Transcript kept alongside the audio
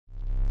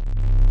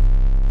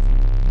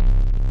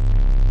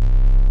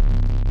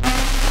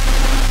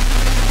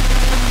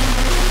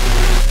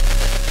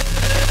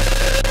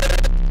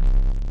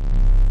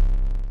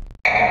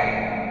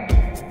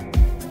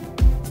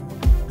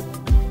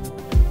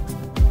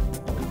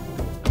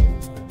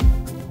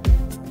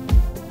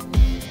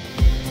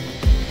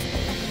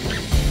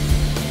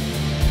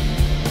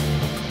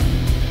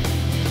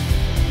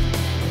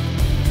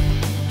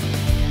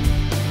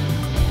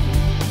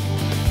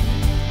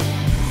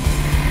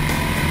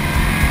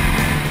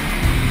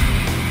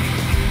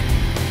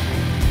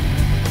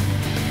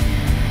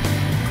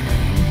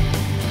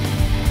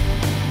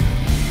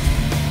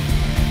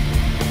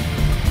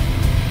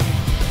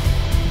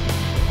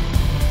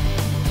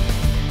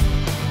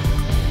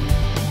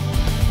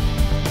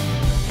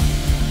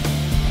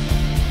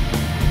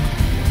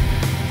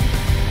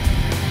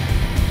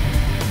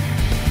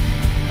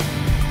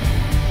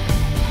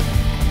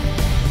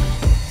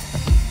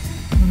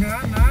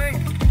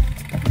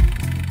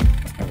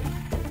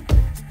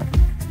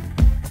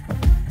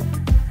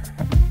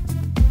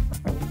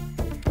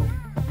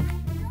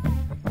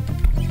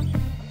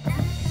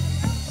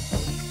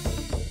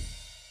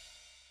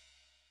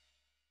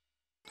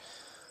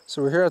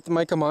So we're here at the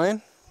MICA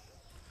mine.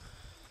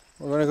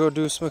 We're going to go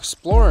do some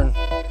exploring.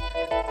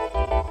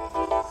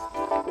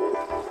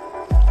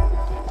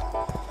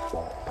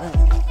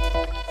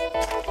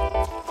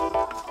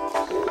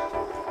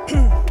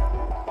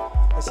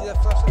 I see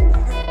that flashlight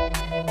there?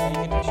 Yeah, you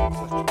can actually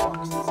flash the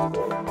boxes.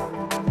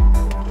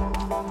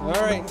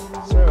 Alright,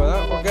 sorry about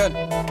that, we're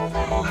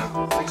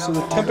good. So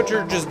the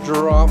temperature just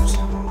dropped a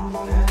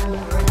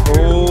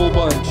whole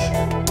bunch.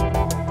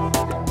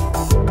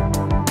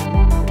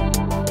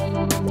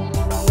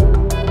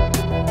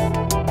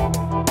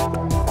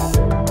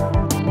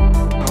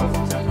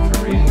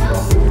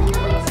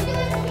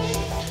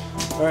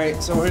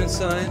 Alright, so we're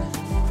inside.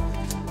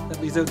 That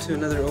leads out to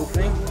another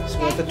opening. So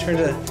we have to turn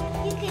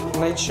the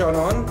night shot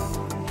on.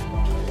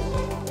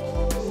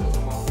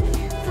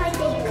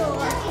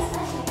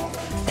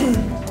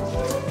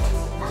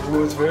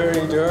 Oh, it's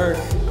very dark.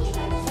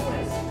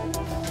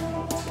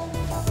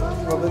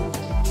 A little bit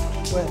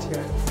wet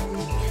here.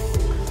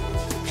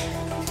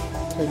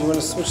 Okay, do you want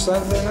to switch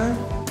sides there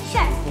now?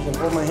 Sure. You can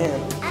hold my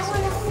hand. I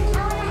wanna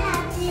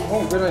have you.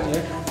 Oh, good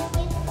idea.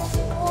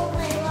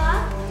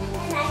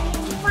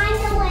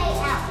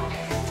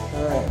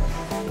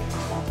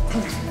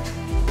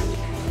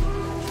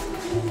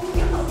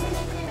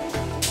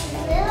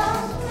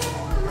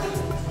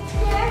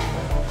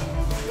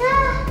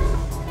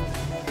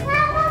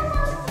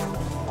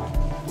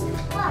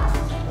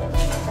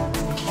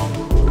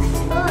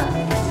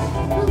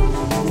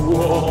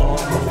 Whoa!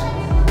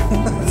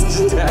 That's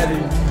just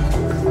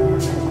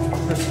daddy.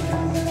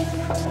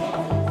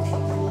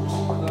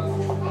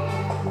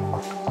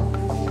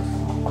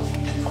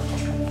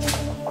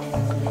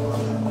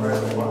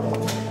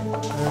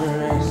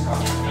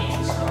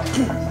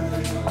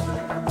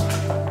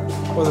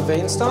 Oh, the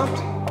vein stopped?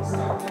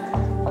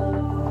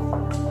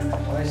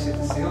 I see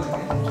the ceiling.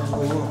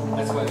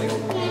 That's why they go.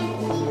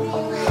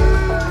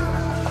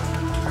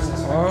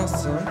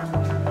 Awesome.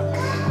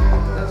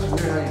 That's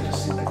weird how you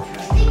just see the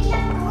cat. They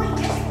kept going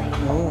this way.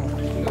 Oh.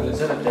 Is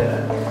that a dead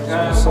end?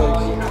 It's like,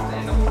 You have to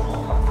end up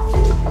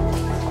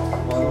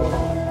wow.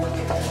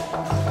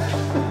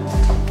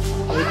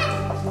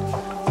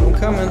 I'm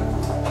coming.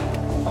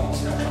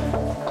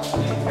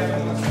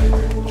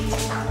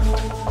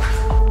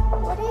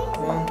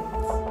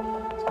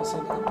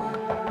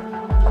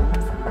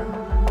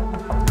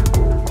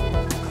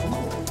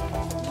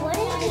 What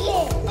is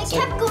it? They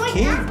kept going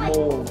Cave that way.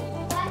 mold.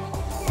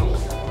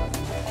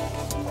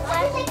 Why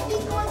do they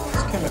keep going It's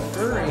that kind of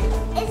furry. way?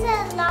 Is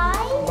it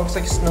alive? Looks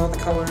like snow. The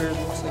color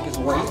looks like it's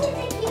Why white. do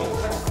they keep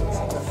going?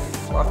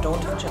 Fluff,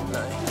 don't touch it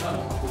now.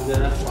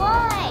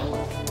 Why?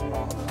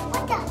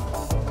 What the?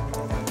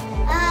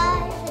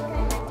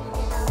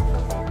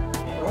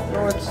 Oh, no,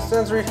 it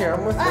stands right here.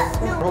 I'm with you. No.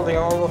 We're holding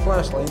all the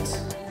flashlights.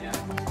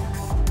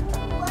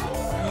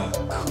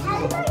 How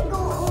did I go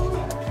over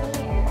there?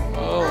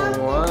 Oh,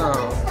 wow.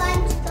 They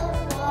climbed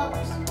those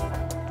logs.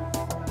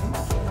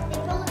 They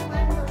probably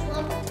climbed those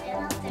logs to get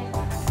up there.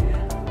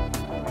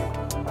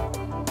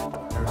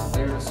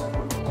 There's a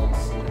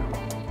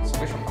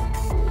squishy.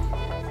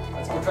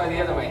 Let's go try the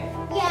other way.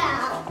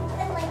 Yeah,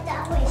 I like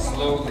that way.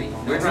 Slowly.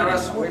 Wait for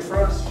us, wait for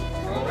us.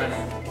 No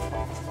running.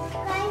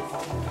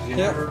 Guys, You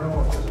Yep. never know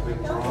if there's a big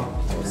draw.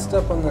 Let's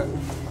step on that.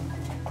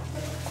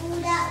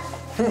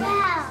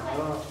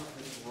 wow.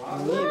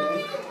 It's Neat,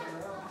 eh?